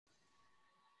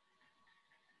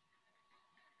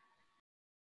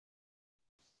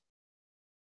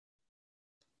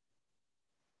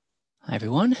Hi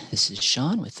everyone, this is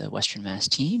Sean with the Western Mass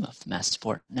team of the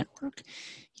MassSupport Network,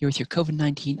 here with your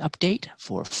COVID-19 update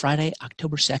for Friday,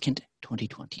 October 2nd,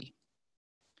 2020.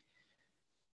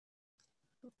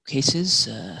 Cases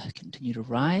continue to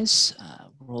rise.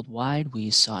 Worldwide, we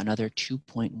saw another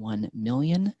 2.1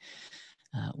 million,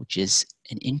 which is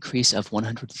an increase of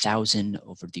 100,000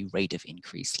 over the rate of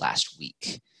increase last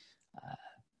week.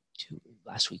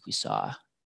 Last week we saw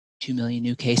 2 million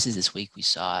new cases. This week we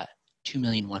saw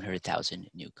 2,100,000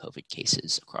 new COVID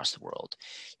cases across the world.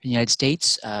 In the United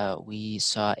States, we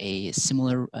saw a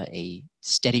similar, a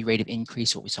steady rate of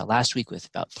increase what we saw last week with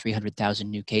about 300,000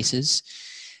 new cases.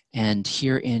 And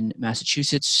here in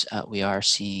Massachusetts, we are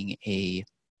seeing a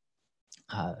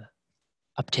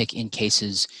uptick in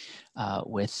cases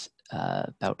with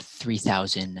about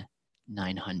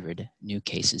 3,900 new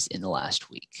cases in the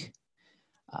last week.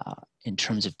 In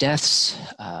terms of deaths,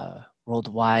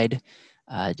 worldwide,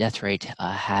 death rate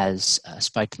has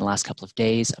spiked in the last couple of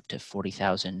days up to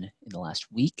 40,000 in the last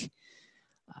week.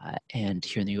 And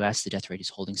here in the US, the death rate is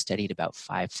holding steady at about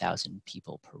 5,000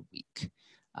 people per week.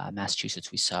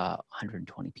 Massachusetts, we saw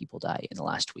 120 people die in the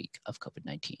last week of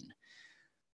COVID-19,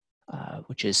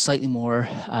 which is slightly more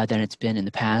than it's been in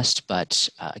the past. But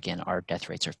again, our death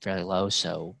rates are fairly low.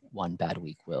 So one bad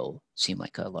week will seem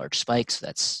like a large spike. So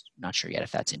that's not sure yet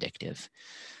if that's indicative.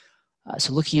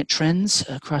 So looking at trends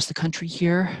across the country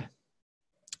here,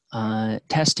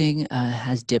 testing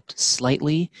has dipped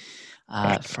slightly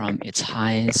from its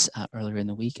highs earlier in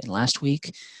the week and last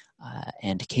week,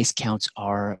 and case counts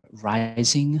are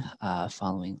rising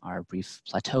following our brief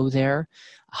plateau there.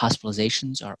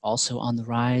 Hospitalizations are also on the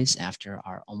rise after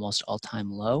our almost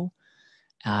all-time low,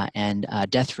 and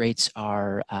death rates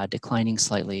are declining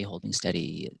slightly, holding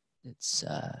steady. It's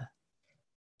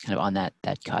kind of on that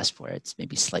cusp where it's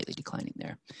maybe slightly declining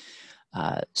there.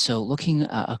 So looking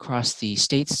across the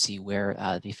states to see where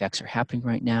the effects are happening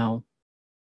right now.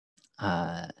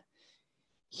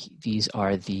 These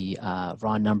are the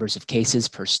raw numbers of cases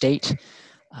per state.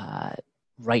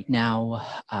 Right now,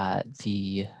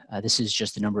 this is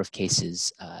just the number of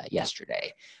cases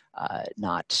yesterday,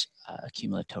 not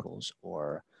cumulative totals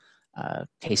or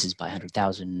cases by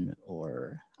 100,000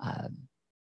 or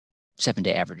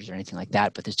 7-day averages or anything like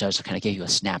that, but this does kind of give you a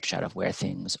snapshot of where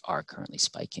things are currently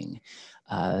spiking.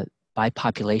 By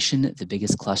population, the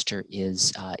biggest cluster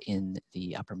is in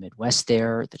the upper Midwest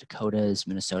there, the Dakotas,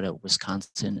 Minnesota,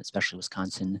 Wisconsin, especially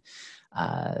Wisconsin.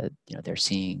 They're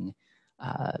seeing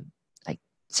like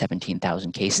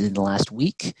 17,000 cases in the last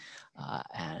week.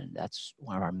 And that's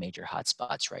one of our major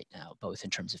hotspots right now, both in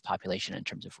terms of population and in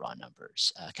terms of raw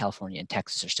numbers. California and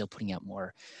Texas are still putting out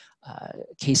more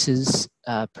cases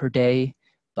per day,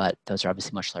 but those are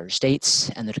obviously much larger states,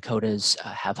 and the Dakotas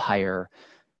have higher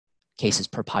cases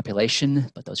per population,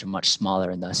 but those are much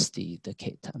smaller, and thus the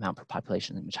amount per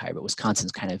population is much higher. But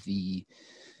Wisconsin's kind of the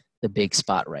big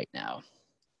spot right now.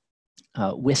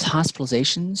 With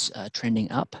hospitalizations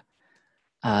trending up,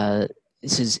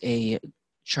 this is a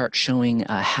chart showing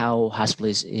how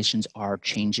hospitalizations are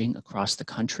changing across the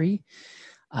country.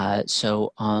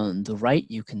 So on the right,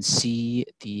 you can see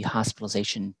the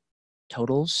hospitalization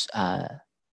totals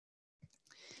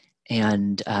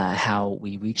and how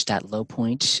we reached that low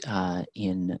point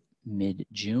in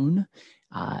mid-June.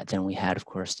 Then we had, of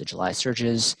course, the July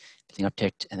surges, everything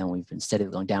upticked, and then we've been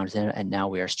steadily going down, and now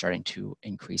we are starting to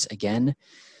increase again.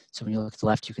 So when you look at the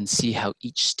left, you can see how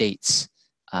each state's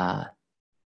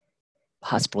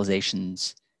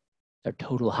hospitalizations, their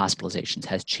total hospitalizations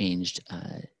has changed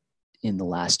in the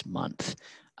last month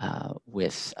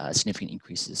with significant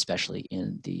increases, especially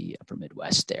in the upper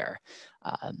Midwest there.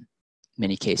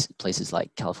 Many places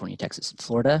like California, Texas, and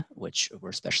Florida, which were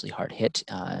especially hard hit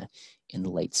in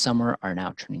the late summer, are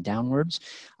now trending downwards.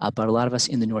 But a lot of us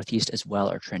in the Northeast as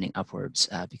well are trending upwards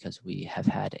because we have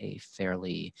had a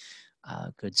fairly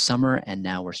good summer, and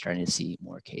now we're starting to see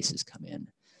more cases come in.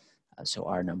 So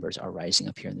our numbers are rising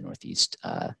up here in the Northeast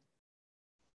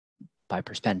by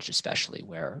percentage, especially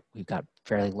where we've got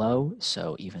fairly low.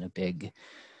 So even a big,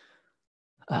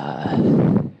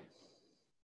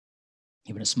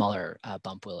 even a smaller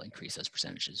bump will increase those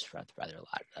percentages rather a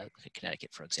lot, like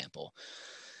Connecticut, for example.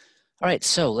 All right,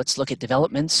 so let's look at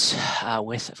developments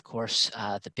with, of course,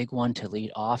 the big one to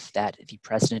lead off, that the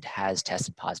president has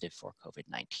tested positive for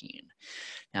COVID-19.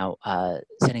 Now,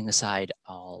 setting aside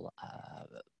all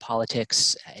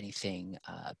politics, anything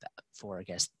for, I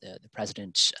guess, the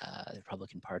president, the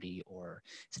Republican Party, or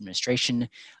his administration,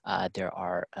 there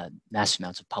are massive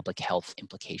amounts of public health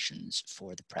implications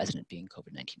for the president being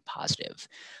COVID-19 positive.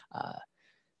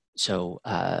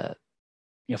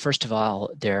 First of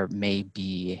all, there may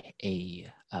be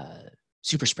a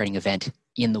super spreading event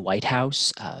in the White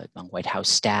House, among White House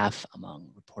staff, among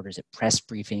reporters at press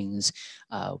briefings.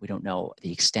 We don't know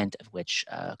the extent of which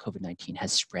COVID-19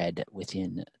 has spread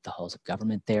within the halls of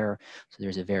government there. So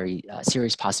there's a very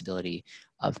serious possibility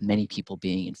of many people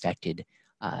being infected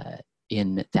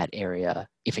in that area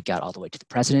if it got all the way to the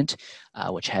president,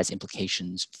 which has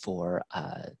implications for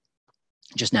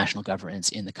just national governance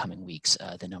in the coming weeks.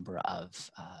 The number of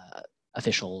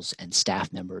officials and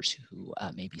staff members who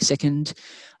may be sickened,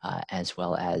 as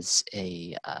well as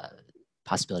a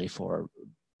possibility for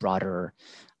broader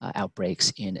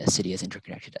outbreaks in a city as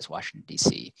interconnected as Washington,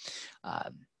 D.C.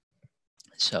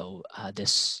 So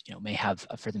this may have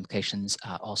further implications.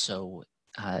 Also,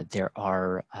 there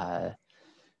are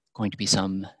going to be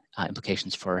some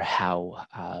implications for how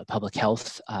public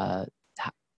health,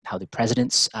 how the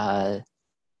president's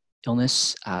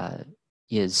illness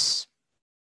is,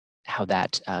 how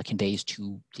that conveys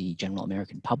to the general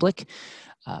American public.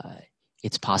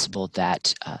 It's possible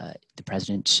that the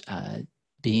president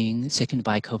being sickened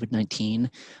by COVID-19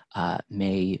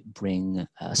 may bring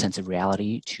a sense of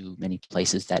reality to many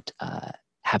places that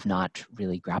have not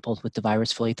really grappled with the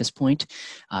virus fully at this point.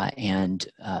 And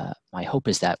my hope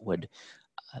is that would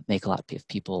make a lot of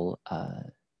people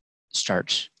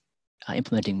start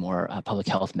implementing more public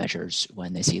health measures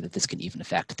when they see that this can even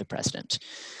affect the president.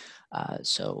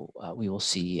 So we will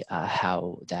see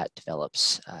how that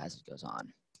develops as it goes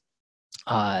on.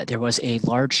 There was a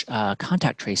large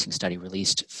contact tracing study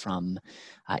released from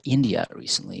India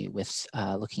recently with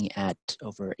looking at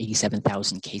over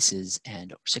 87,000 cases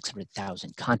and over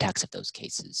 600,000 contacts of those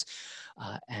cases.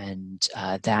 And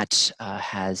that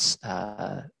has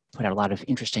put out a lot of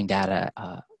interesting data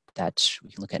that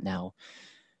we can look at now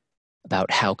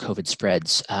about how COVID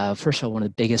spreads. First of all, one of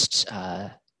the biggest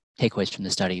takeaways from the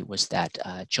study was that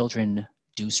children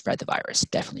do spread the virus,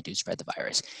 definitely do spread the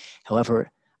virus.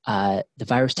 However, the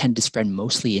virus tended to spread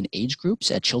mostly in age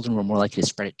groups. Children were more likely to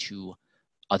spread it to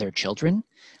other children.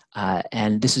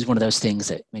 And this is one of those things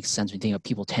that makes sense when you think of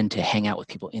people tend to hang out with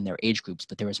people in their age groups,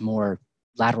 but there was more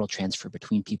lateral transfer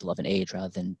between people of an age rather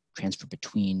than transfer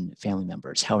between family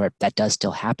members. However, that does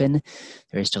still happen.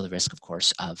 There is still the risk, of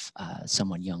course, of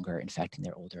someone younger infecting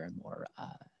their older and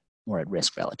more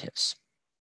at-risk relatives.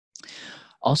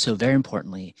 Also, very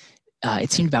importantly,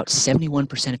 it seemed about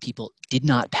 71% of people did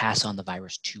not pass on the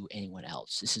virus to anyone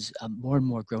else. This is more and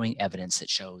more growing evidence that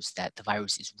shows that the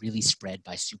virus is really spread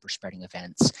by super spreading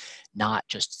events, not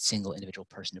just single individual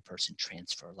person-to-person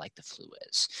transfer like the flu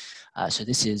is. So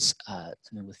this is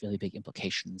something with really big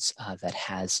implications that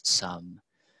has some,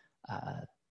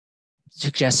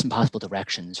 suggests some possible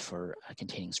directions for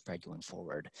containing spread going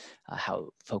forward, how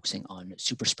focusing on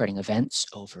super spreading events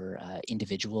over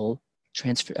individual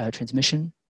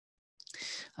transmission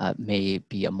may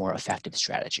be a more effective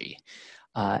strategy.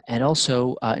 And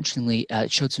also, interestingly,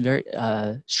 it showed some very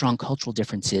strong cultural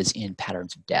differences in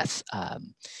patterns of death.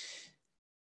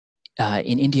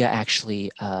 In India, actually,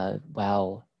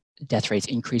 while death rates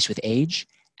increased with age,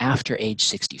 after age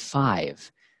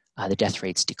 65, the death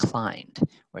rates declined,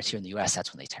 whereas here in the US,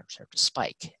 that's when they start to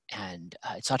spike. And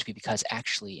it's thought to be because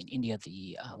actually in India,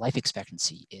 the life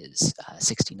expectancy is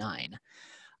 69.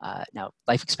 Now,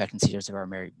 life expectancy is a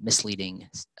very misleading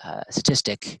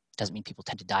statistic. It doesn't mean people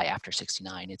tend to die after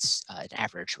 69. It's an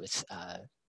average with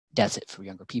deaths for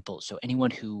younger people. So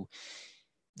anyone who,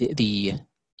 the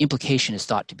implication is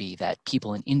thought to be that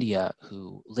people in India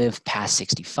who live past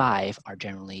 65 are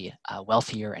generally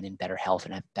wealthier and in better health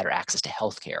and have better access to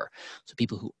healthcare. So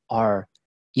people who are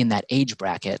in that age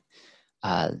bracket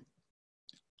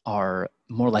are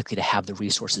more likely to have the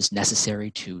resources necessary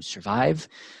to survive.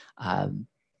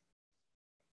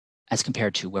 As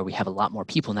compared to where we have a lot more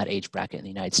people in that age bracket in the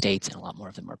United States and a lot more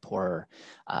of them are poorer,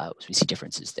 so we see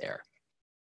differences there.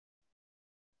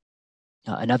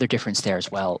 Another difference there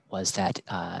as well was that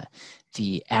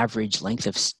the average length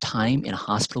of time in a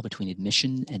hospital between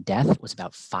admission and death was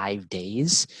about 5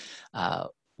 days,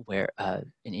 where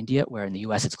in India, where in the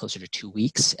US it's closer to 2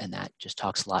 weeks, and that just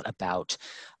talks a lot about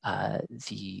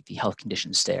the health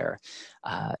conditions there.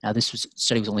 Now this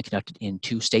study was only conducted in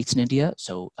 2 states in India,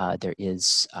 so there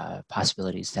is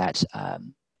possibilities that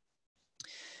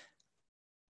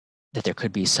that there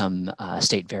could be some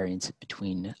state variance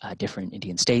between different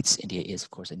Indian states. India is, of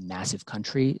course, a massive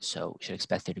country, so we should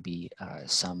expect there to be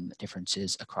some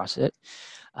differences across it.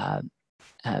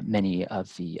 Many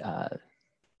of the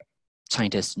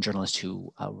scientists and journalists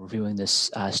who were reviewing this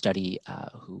study,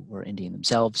 who were Indian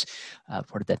themselves,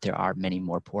 reported that there are many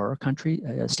more poorer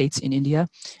states in India,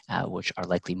 which are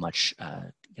likely going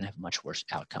to have much worse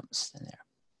outcomes than there.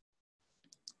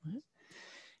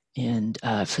 And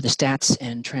for the stats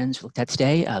and trends we looked at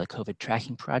today, the COVID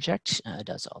tracking project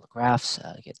does all the graphs,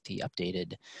 get the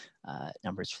updated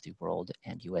numbers for the world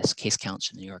and US case counts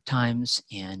from the New York Times,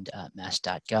 and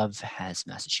mass.gov has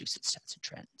Massachusetts stats and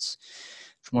trends.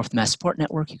 For more from the MassSupport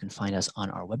Network, you can find us on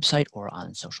our website or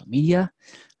on social media.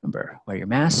 Remember, wear your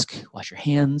mask, wash your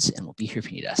hands, and we'll be here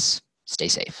if you need us. Stay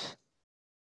safe.